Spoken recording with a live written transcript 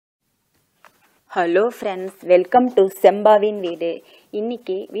Hello friends, welcome to செம்பாவின் வீடு.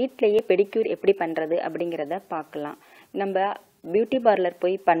 இன்னைக்கு வீட்டிலேயே பெடிக்யூர் எப்படி பண்ணுறது அப்படிங்கிறத பார்க்கலாம். நம்ம பியூட்டி பார்லர்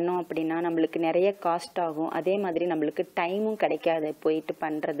போய் பண்ணோம் அப்படின்னா நம்மளுக்கு நிறைய காஸ்ட் ஆகும். அதே மாதிரி நம்மளுக்கு டைமும் கிடைக்காது போயிட்டு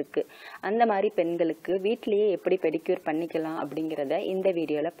பண்ணுறதுக்கு. அந்த மாதிரி பெண்களுக்கு வீட்டிலேயே எப்படி பெடிக்யூர் பண்ணிக்கலாம் அப்படிங்கிறத இந்த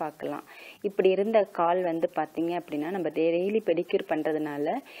வீடியோவில் பார்க்கலாம். இப்படி இருந்த கால் பார்த்தீங்க அப்படின்னா நம்ம டெய்லி பெடிக்யூர்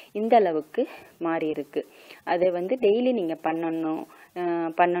பண்ணுறதுனால இந்த அளவுக்கு மாறி இருக்கு. அதை டெய்லி நீங்கள்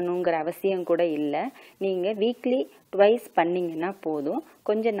பண்ணணுங்கிற அவசியம் கூட இல்லை. நீங்கள் வீக்லி ட்வைஸ் பண்ணிங்கன்னா போதும்.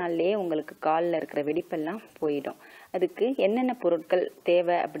 கொஞ்ச நாள்லேயே உங்களுக்கு காலில் இருக்கிற வெடிப்பெல்லாம் போயிடும். அதுக்கு என்னென்ன பொருட்கள்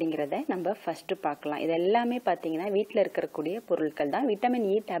தேவை அப்படிங்கிறத நம்ம ஃபஸ்ட்டு பார்க்கலாம். இது எல்லாமே பார்த்தீங்கன்னா வீட்டில் இருக்கக்கூடிய பொருட்கள் தான். விட்டமின்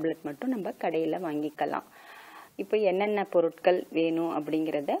இ டேப்லெட் மட்டும் நம்ம கடையில் வாங்கிக்கலாம். இப்போ என்னென்ன பொருட்கள் வேணும்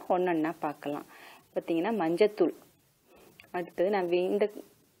அப்படிங்கிறத ஒன்றொன்னா பார்க்கலாம். பார்த்தீங்கன்னா மஞ்சத்தூள், அடுத்தது இந்த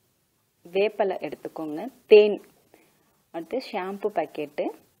வேப்பலை எடுத்துக்கோங்க, தேன், அடுத்து ஷாம்பு பாக்கெட்டு,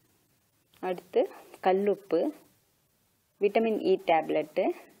 அடுத்து கல்லுப்பு, விட்டமின் இ டேப்லெட்டு,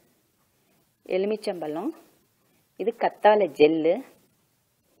 எலுமிச்சம்பழம், இது கத்தாழை ஜெல்லு,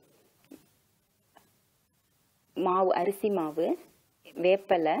 மாவு, அரிசி மாவு,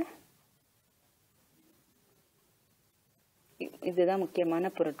 வேப்பலை, இதுதான் முக்கியமான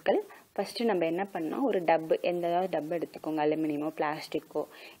பொருட்கள். ஃபஸ்ட்டு நம்ம என்ன பண்ணோம், ஒரு டப்பு, எந்த டப்பு எடுத்துக்கோங்க, அலுமினியமோ பிளாஸ்டிக்கோ.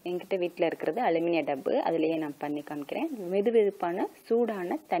 என்கிட்ட வீட்டில் இருக்கிறது அலுமினிய டப்பு, அதுலேயே நான் பண்ணி காமிக்கிறேன். வெதுவெதுப்பான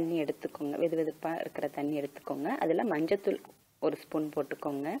சூடான தண்ணி எடுத்துக்கோங்க, வெதுவெதுப்பாக இருக்கிற தண்ணி எடுத்துக்கோங்க. அதில் மஞ்சத்தூள் ஒரு ஸ்பூன்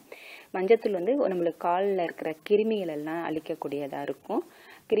போட்டுக்கோங்க. மஞ்சத்தூள் நம்மளுக்கு காலில் இருக்கிற கிருமிகள் எல்லாம் அழிக்கக்கூடியதாக இருக்கும்.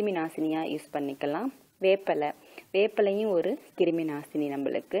 கிருமி நாசினியாக யூஸ் பண்ணிக்கலாம். வேப்பலையும் ஒரு கிருமி நாசினி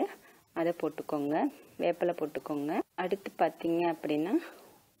நம்மளுக்கு, அதை போட்டுக்கோங்க. வேப்பலை போட்டுக்கோங்க. அடுத்து பார்த்தீங்க அப்படின்னா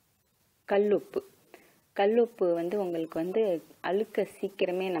கல்லுப்பு உங்களுக்கு அழுக்க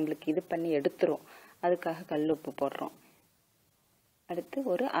சீக்கிரமே நம்மளுக்கு இது பண்ணி எடுத்துரும். அதுக்காக கல்லுப்பு போடுறோம். அடுத்து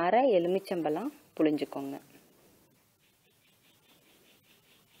ஒரு அரை எலுமிச்சம்பழம் புழிஞ்சுக்கோங்க.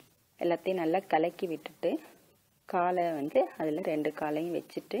 எல்லாத்தையும் நல்லா கலக்கி விட்டுட்டு காலை அதில் 2 காலையும்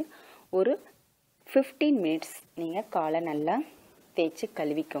வச்சுட்டு ஒரு 15 மினிட்ஸ் நீங்கள் காலை நல்லா தேய்ச்சி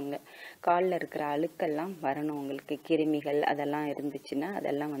கழுவிக்கோங்க. காலில் இருக்கிற அழுக்கெல்லாம் வரணும். உங்களுக்கு கிருமிகள் அதெல்லாம் இருந்துச்சுன்னா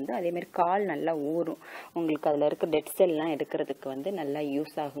அதெல்லாம் அதேமாதிரி கால் நல்லா ஊறும். உங்களுக்கு அதில் இருக்க டெட் செல்லாம் எடுக்கிறதுக்கு நல்லா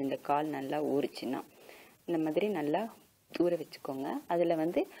யூஸ் ஆகும். இந்த கால் நல்லா ஊறுச்சுன்னா இந்த மாதிரி நல்லா ஊற வச்சுக்கோங்க. அதில்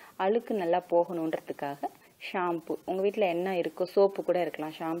அழுக்கு நல்லா போகணுன்றதுக்காக ஷாம்பு, உங்கள் வீட்டில் என்ன இருக்கோ, சோப்பு கூட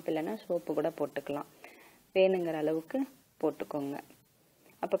இருக்கலாம், ஷாம்பு இல்லைன்னா சோப்பு கூட போட்டுக்கலாம். வேணுங்கிற அளவுக்கு போட்டுக்கோங்க.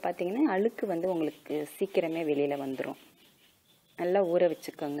 அப்போ பார்த்தீங்கன்னா அழுக்கு உங்களுக்கு சீக்கிரமே வெளியில் வந்துடும். நல்லா ஊற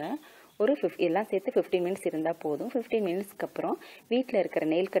வச்சுக்கோங்க. ஒரு எல்லாம் சேர்த்து 15 மினிட்ஸ் இருந்தால் போதும். 15 மினிட்ஸ்க்கு அப்புறம் வீட்டில் இருக்கிற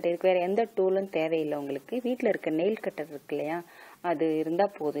நெயில் கட்டர், வேறு எந்த டூலும் தேவையில்லை. உங்களுக்கு வீட்டில் இருக்க நெயில் கட்டர் இருக்கு இல்லையா, அது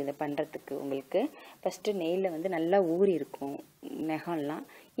இருந்தால் போதும் இதை பண்ணுறதுக்கு. உங்களுக்கு ஃபஸ்ட்டு நெயிலில் நல்லா ஊறி இருக்கும், நெகம்லாம்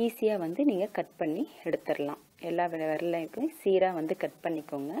ஈஸியாக நீங்கள் கட் பண்ணி எடுத்துடலாம். எல்லா விரலையும் சீராக கட்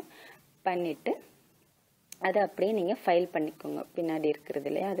பண்ணிக்கோங்க. பண்ணிவிட்டு அதை அப்படியே நீங்கள் ஃபைல் பண்ணிக்கோங்க. பின்னாடி இருக்கிறது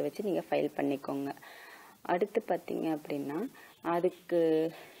இல்லையா, அதை வச்சு நீங்கள் ஃபைல் பண்ணிக்கோங்க. அடுத்து பார்த்தீங்க அப்படின்னா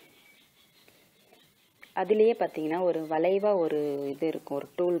அதுலேயே பார்த்தீங்கன்னா ஒரு வளைவாக ஒரு இது இருக்கும், ஒரு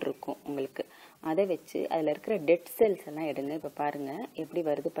டூல் இருக்கும் உங்களுக்கு. அதை வச்சு அதில் இருக்கிற டெட் செல்ஸ் எல்லாம் எடுங்க. இப்போ பாருங்கள் எப்படி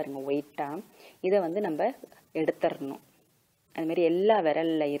வருது பாருங்கள், ஒயிட்டாக. இதை நம்ம எடுத்துடணும். அதுமாரி எல்லா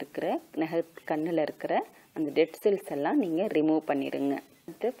விரலில் இருக்கிற கண்ணில் இருக்கிற அந்த டெட் செல்ஸ் எல்லாம் நீங்கள் ரிமூவ் பண்ணிடுங்க.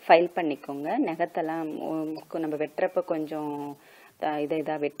 அடுத்து ஃபைல் பண்ணிக்கோங்க. நகத்தெல்லாம் நம்ம வெட்டுறப்ப கொஞ்சம்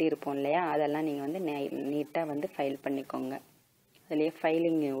இதாக வெட்டி இருப்போம் இல்லையா, அதெல்லாம் நீங்கள் நீட்டாக ஃபைல் பண்ணிக்கோங்க. அதுலேயே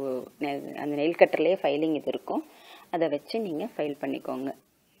ஃபைலிங், அந்த நெயில் கட்டர்லேயே ஃபைலிங் இது இருக்கும், அதை வச்சு நீங்கள் ஃபைல் பண்ணிக்கோங்க.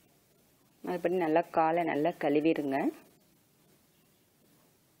 மறுபடி நல்லா காலை நல்லா கழுவிடுங்க.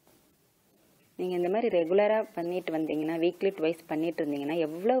 நீங்கள் இந்த மாதிரி ரெகுலராக பண்ணிட்டு வந்தீங்கன்னா, வீக்லி ட்வைஸ் பண்ணிட்டு இருந்தீங்கன்னா,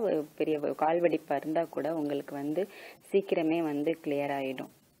 எவ்வளோ பெரிய கால் வெடிப்பாக இருந்தால் கூட உங்களுக்கு சீக்கிரமே கிளியர்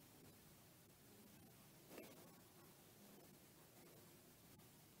ஆகிடும்.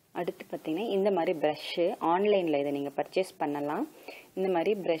 அடுத்து பார்த்தீங்கன்னா இந்த மாதிரி ப்ரஷ்ஷு ஆன்லைனில் இதை நீங்கள் பர்ச்சேஸ் பண்ணலாம். இந்த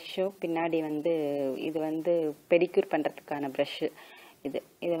மாதிரி ப்ரஷ்ஷு பின்னாடி இது பெடிக்யூர் பண்ணுறதுக்கான ப்ரஷ்ஷு. இதை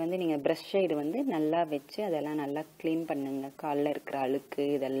நீங்கள் ப்ரஷ்ஷை நல்லா வச்சு அதெல்லாம் நல்லா க்ளீன் பண்ணுங்க. காலில் இருக்கிற அழுக்கு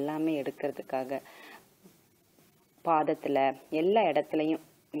இதெல்லாமே எடுக்கிறதுக்காக பாதத்தில் எல்லா இடத்துலையும்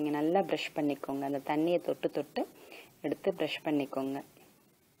நீங்கள் நல்லா ப்ரஷ் பண்ணிக்கோங்க. அந்த தண்ணியை தொட்டு எடுத்து ப்ரஷ் பண்ணிக்கோங்க.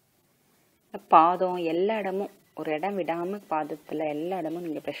 பாதம் எல்லா இடமும், ஒரு இடம் விடாமல் பாதத்தில் எல்லா இடமும்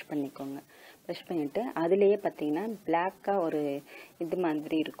நீங்கள் ப்ரஷ் பண்ணிக்கோங்க. ப்ரஷ் பண்ணிவிட்டு அதுலேயே பார்த்தீங்கன்னா பிளாக்காக ஒரு இது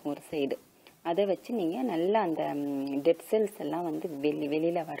மாதிரி இருக்கும் ஒரு சைடு, அதை வச்சு நீங்கள் நல்லா அந்த டெட் செல்ஸ் எல்லாம்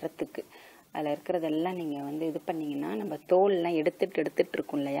வெளியில் வர்றதுக்கு அதில் இருக்கிறதெல்லாம் நீங்கள் இது பண்ணிங்கன்னா நம்ம தோல்லாம் எடுத்துட்டு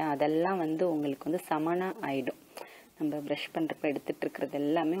இருக்கும் இல்லையா, அதெல்லாம் உங்களுக்கு சமனாக ஆகிடும். நம்ம ப்ரஷ் பண்ணுறப்ப எடுத்துகிட்டு இருக்கிறது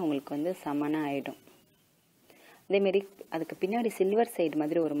எல்லாமே உங்களுக்கு வந்து சமனாக ஆகிடும். அதேமாரி அதுக்கு பின்னாடி சில்வர் சைடு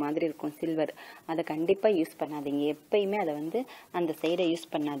மாதிரி ஒரு மாதிரி இருக்கும், சில்வர், அதை கண்டிப்பாக யூஸ் பண்ணாதீங்க. எப்பயுமே அதை வந்து அந்த சைடை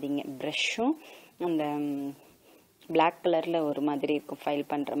யூஸ் பண்ணாதீங்க. ப்ரஷ்ஷும் அந்த பிளாக் கலரில் ஒரு மாதிரி இருக்கும் ஃபைல்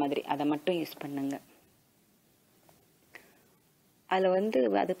பண்ணுற மாதிரி, அதை மட்டும் யூஸ் பண்ணுங்க. அதில் வந்து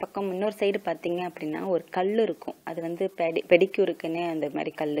அது பக்கம் இன்னொரு சைடு பார்த்தீங்க அப்படின்னா ஒரு கல் இருக்கும், அது வந்து பெடிக்யூருக்குன்னே அந்த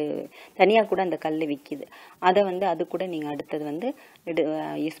மாதிரி கல் தனியாக கூட அந்த கல் விற்கிது. அதை வந்து அது கூட நீங்கள் அடுத்தது வந்து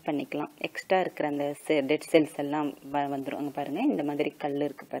யூஸ் பண்ணிக்கலாம். எக்ஸ்ட்ரா இருக்கிற அந்த டெட் செல்ஸ் எல்லாம் வந்துடும். அங்கே பாருங்கள், இந்த மாதிரி கல்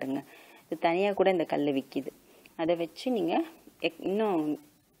இருக்குது பாருங்கள், இது தனியாக கூட இந்த கல் விற்கிது. அதை வச்சு நீங்கள் இன்னும்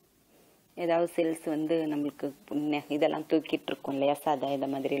ஏதாவது செல்ஸ் வந்து நம்மளுக்கு இதெல்லாம் தூக்கிட்டு இருக்கோம் இல்லையா, சதை இதை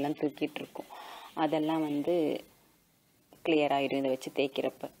மாதிரிலாம் தூக்கிட்டு இருக்கோம், அதெல்லாம் வந்து கிளியர் ஆகிடும் இதை வச்சு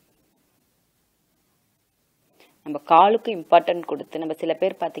தேய்க்கிறப்ப. நம்ம காலுக்கு இம்பார்ட்டன்ட் கொடுத்து, நம்ம சில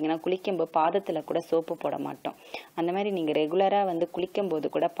பேர் பார்த்தீங்கன்னா குளிக்கும்போது பாதத்தில் கூட சோப்பு போட மாட்டோம். அந்த மாதிரி நீங்கள் ரெகுலராக வந்து குளிக்கும்போது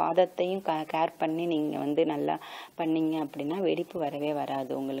கூட பாதத்தையும் கேர் பண்ணி நீங்கள் வந்து நல்லா பண்ணிங்க அப்படின்னா வெடிப்பு வரவே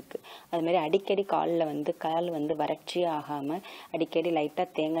வராது உங்களுக்கு. அதுமாதிரி அடிக்கடி காலில் வந்து கால் வந்து வறட்சி ஆகாமல் அடிக்கடி லைட்டாக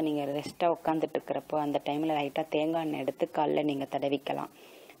தேங்காய், நீங்கள் ரெஸ்ட்டாக உட்காந்துட்டு இருக்கிறப்போ அந்த டைமில் லைட்டாக தேங்காய் எண்ணெய் எடுத்து காலில் நீங்கள் தடவிக்கலாம்.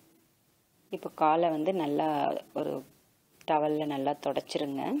 இப்போ காலை வந்து நல்லா ஒரு டவலில் நல்லா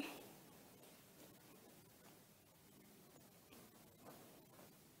தொடச்சிருங்க.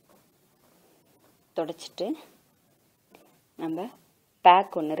 தொடச்சிட்டு நம்ம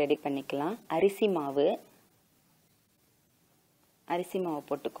பேக் ஒன்று ரெடி பண்ணிக்கலாம். அரிசி மாவு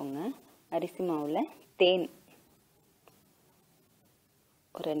போட்டுக்கோங்க. அரிசி மாவில் தேன்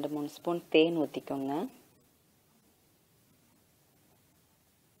ஒரு 2-3 ஸ்பூன் தேன் ஊற்றிக்கோங்க.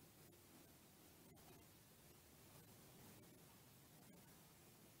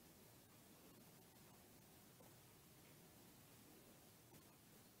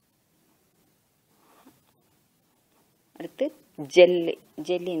 அடுத்து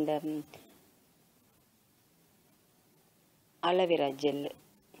ஜெல்லி இந்த அலோவேரா ஜெல்லு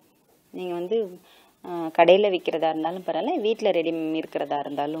நீங்கள் வந்து கடையில் விற்கிறதா இருந்தாலும் பரவாயில்ல, வீட்டில் ரெடி இருக்கிறதா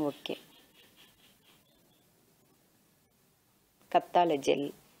இருந்தாலும் ஓகே. கத்தாழை ஜெல்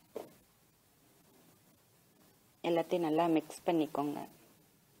எல்லாத்தையும் நல்லா மிக்ஸ் பண்ணிக்கோங்க.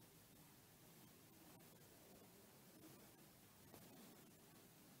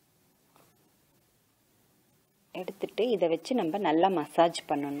 எடுத்துட்டு இதை வச்சு நம்ம நல்லா மசாஜ்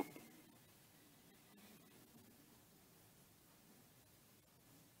பண்ணணும்.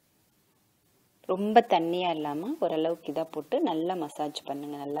 ரொம்ப தண்ணியாக இல்லாமல் ஓரளவுக்கு இதாக போட்டு நல்லா மசாஜ்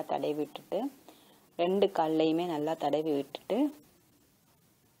பண்ணுங்க. நல்லா தடவி விட்டுட்டு 2 கால்லையுமே நல்லா தடவி விட்டுட்டு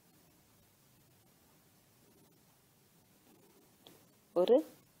ஒரு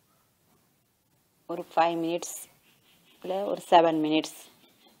 5 மினிட்ஸ் இல்லை ஒரு 7 மினிட்ஸ்.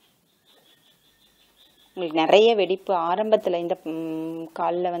 உங்களுக்கு நிறைய வெடிப்பு ஆரம்பத்தில் இந்த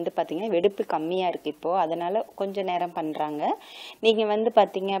காலில் வந்து பார்த்தீங்கன்னா வெடிப்பு கம்மியாக இருக்குது இப்போது, அதனால் கொஞ்சம் நேரம் பண்ணுறாங்க. நீங்கள் வந்து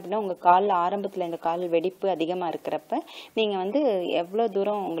பார்த்தீங்க அப்படின்னா உங்கள் காலில் ஆரம்பத்தில் இந்த கால் வெடிப்பு அதிகமாக இருக்கிறப்ப நீங்கள் வந்து எவ்வளோ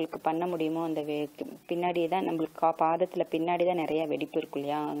தூரம் உங்களுக்கு பண்ண முடியுமோ அந்த பின்னாடி தான் நம்மளுக்கு பாதத்தில் பின்னாடி தான் நிறையா வெடிப்பு இருக்கும்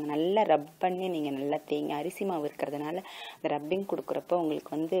இல்லையா, அங்கே நல்லா ரப் பண்ணி நீங்கள் நல்லா தேங்க. அரிசி மாவு இருக்கிறதுனால அந்த ரப்பிங் கொடுக்குறப்ப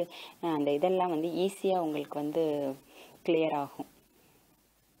உங்களுக்கு வந்து அந்த இதெல்லாம் வந்து ஈஸியாக உங்களுக்கு வந்து கிளியர் ஆகும்.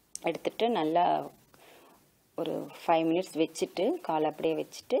 எடுத்துட்டு நல்லா ஒரு 5 மினிட்ஸ் வச்சுட்டு காலை அப்படியே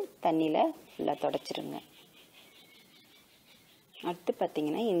வச்சுட்டு தண்ணியில் ஃபுல்லாக தொடச்சிருங்க. அடுத்து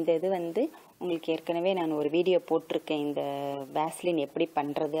பார்த்தீங்கன்னா இந்த இது வந்து உங்களுக்கு ஏற்கனவே நான் ஒரு வீடியோ போட்டிருக்கேன், இந்த வேஸ்லின் எப்படி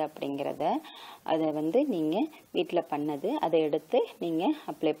பண்ணுறது அப்படிங்கிறத. அதை வந்து நீங்கள் வீட்டில் பண்ணது அதை எடுத்து நீங்கள்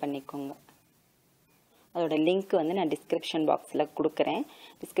அப்ளை பண்ணிக்கோங்க. அதோட லிங்க் வந்து நான் டிஸ்கிரிப்ஷனில்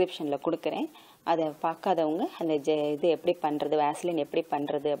கொடுக்குறேன். அதை பார்க்காதவங்க அந்த இது எப்படி பண்ணுறது, வேஸ்லின் எப்படி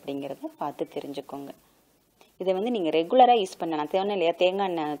பண்ணுறது அப்படிங்கிறத பார்த்து தெரிஞ்சுக்கோங்க. இதை வந்து நீங்கள் ரெகுலராக யூஸ் பண்ணலாம். தேவை இல்லையா தேங்காய்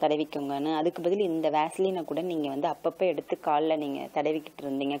எண்ணெய் தடவிக்கோங்கன்னு, அதுக்கு பதில் இந்த வேஸ்லினை கூட நீங்கள் வந்து அப்பப்போ எடுத்து காலில் நீங்கள் தடவிக்கிட்டு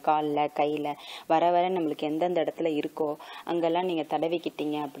இருந்தீங்க, காலில் கையில் வர வர நம்மளுக்கு எந்தெந்த இடத்துல இருக்கோ அங்கெல்லாம் நீங்கள்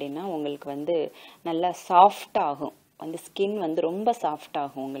தடவிக்கிட்டீங்க அப்படின்னா உங்களுக்கு வந்து நல்லா சாஃப்டாகும். வந்து ஸ்கின் வந்து ரொம்ப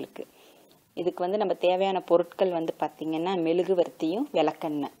சாஃப்டாகும் உங்களுக்கு. இதுக்கு வந்து நம்ம தேவையான பொருட்கள் வந்து பார்த்திங்கன்னா மெழுகுவர்த்தியும்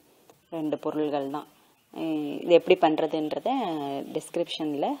விளக்கெண்ணெய் 2 பொருள்கள் தான். இது எப்படி பண்ணுறதுன்றத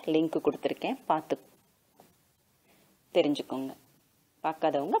டிஸ்கிரிப்ஷனில் லிங்க் கொடுத்துருக்கேன், பார்த்து தெரிஞ்சுக்கோங்க.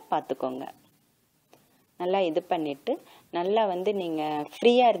 பார்க்காதவங்க பார்த்துக்கோங்க. நல்லா இது பண்ணிவிட்டு நல்லா வந்து நீங்கள்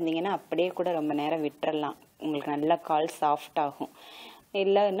ஃப்ரீயாக இருந்தீங்கன்னா அப்படியே கூட ரொம்ப நேரம் விட்டுறலாம், உங்களுக்கு நல்லா கால் சாஃப்ட் ஆகும்.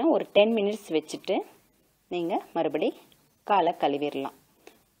 இல்லைன்னா ஒரு 10 மினிட்ஸ் வச்சுட்டு நீங்கள் மறுபடி காலை கழுவிடலாம்.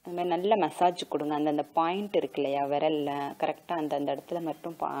 அது மாதிரி நல்லா மசாஜ் கொடுங்க. அந்தந்த பாயிண்ட் இருக்கு இல்லையா விரலில், கரெக்டாக அந்தந்த இடத்துல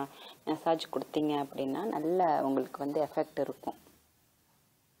மட்டும் மசாஜ் கொடுத்தீங்க அப்படின்னா நல்ல உங்களுக்கு வந்து எஃபெக்ட் இருக்கும்.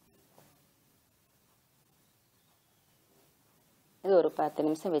 இது ஒரு 10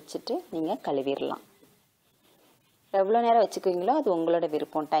 நிமிஷம் வச்சுட்டு நீங்கள் கழுவிடலாம். எவ்வளோ நேரம் வச்சுக்குவீங்களோ அது உங்களோட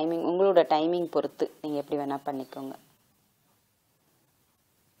விருப்பம், டைமிங் உங்களோட டைமிங் பொறுத்து நீங்கள் எப்படி வேணால் பண்ணிக்கோங்க.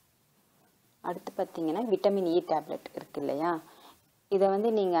 அடுத்து பார்த்தீங்கன்னா விட்டமின் இ டேப்லெட் இருக்குது இல்லையா, இதை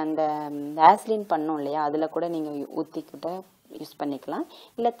வந்து நீங்கள் அந்த வேஸ்லின் பண்ணோம் இல்லையா அதில் கூட நீங்கள் ஊற்றிக்கிட்ட யூஸ் பண்ணிக்கலாம்.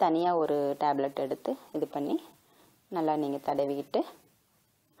 இல்லை தனியாக ஒரு டேப்லெட் எடுத்து இது பண்ணி நல்லா நீங்கள் தடவிக்கிட்டு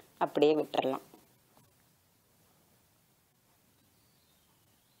அப்படியே விட்டுறலாம்.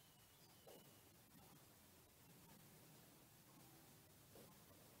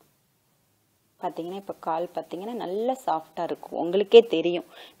 பார்த்தீங்கன்னா இப்போ கால் பார்த்தீங்கன்னா நல்லா சாஃப்டாக இருக்கும், உங்களுக்கே தெரியும்.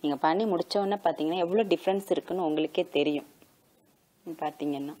 நீங்கள் பண்ணி முடித்தோடனே பார்த்தீங்கன்னா எவ்வளோ டிஃப்ரென்ஸ் இருக்குதுன்னு உங்களுக்கே தெரியும்.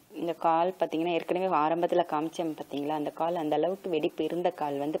 பார்த்தீங்கன்னா இந்த கால் பார்த்தீங்கன்னா ஏற்கனவே ஆரம்பத்தில் காமிச்சேன் பார்த்தீங்களா, அந்த கால் அந்த அளவுக்கு வெடிப்பு இருந்த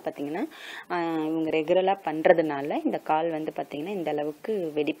கால் வந்து பார்த்தீங்கன்னா இவங்க ரெகுலராக பண்ணுறதுனால இந்த கால் வந்து பார்த்தீங்கன்னா இந்த அளவுக்கு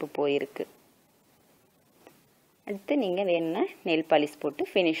வெடிப்பு போயிருக்கு. அடுத்து நீங்கள் வேணும்னா நெயில் பாலிஷ் போட்டு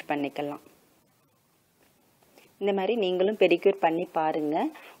ஃபினிஷ் பண்ணிக்கலாம். இந்த மாதிரி நீங்களும் பெடிக்யூர் பண்ணி பாருங்கள்,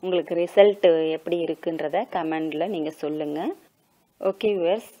 உங்களுக்கு ரிசல்ட் எப்படி இருக்குன்றத கமெண்டில் நீங்கள் சொல்லுங்கள். ஓகே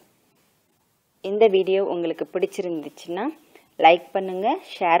வியூவர்ஸ், இந்த வீடியோ உங்களுக்கு பிடிச்சிருந்துச்சுன்னா லைக் பண்ணுங்கள்,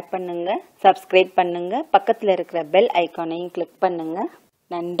 ஷேர் பண்ணுங்கள், சப்ஸ்கிரைப் பண்ணுங்கள், பக்கத்தில் இருக்கிற பெல் ஐக்கானையும் கிளிக் பண்ணுங்கள்.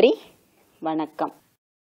 நன்றி, வணக்கம்.